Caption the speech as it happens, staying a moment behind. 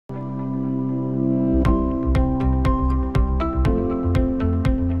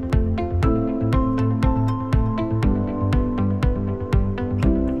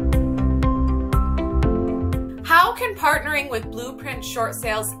partnering with BluePrint Short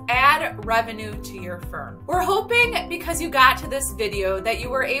Sales add revenue to your firm? We're hoping because you got to this video that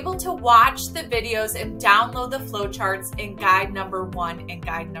you were able to watch the videos and download the flowcharts in guide number 1 and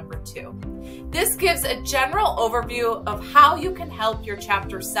guide number 2. This gives a general overview of how you can help your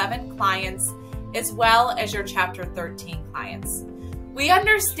Chapter 7 clients as well as your Chapter 13 clients. We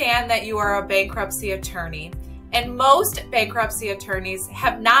understand that you are a bankruptcy attorney, and most bankruptcy attorneys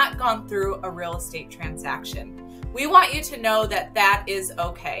have not gone through a real estate transaction. We want you to know that that is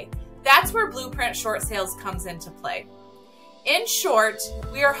okay. That's where BluePrint Short Sales comes into play. In short,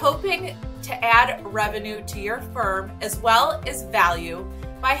 we are hoping to add revenue to your firm as well as value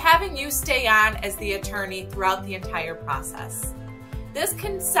by having you stay on as the attorney throughout the entire process. This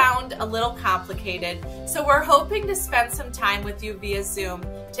can sound a little complicated, so we're hoping to spend some time with you via Zoom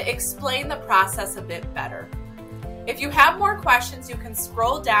to explain the process a bit better. If you have more questions, you can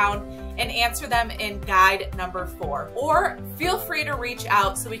scroll down and answer them in guide number 4, or feel free to reach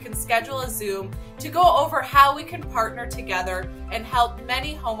out so we can schedule a Zoom to go over how we can partner together and help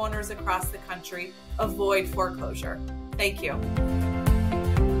many homeowners across the country avoid foreclosure. Thank you.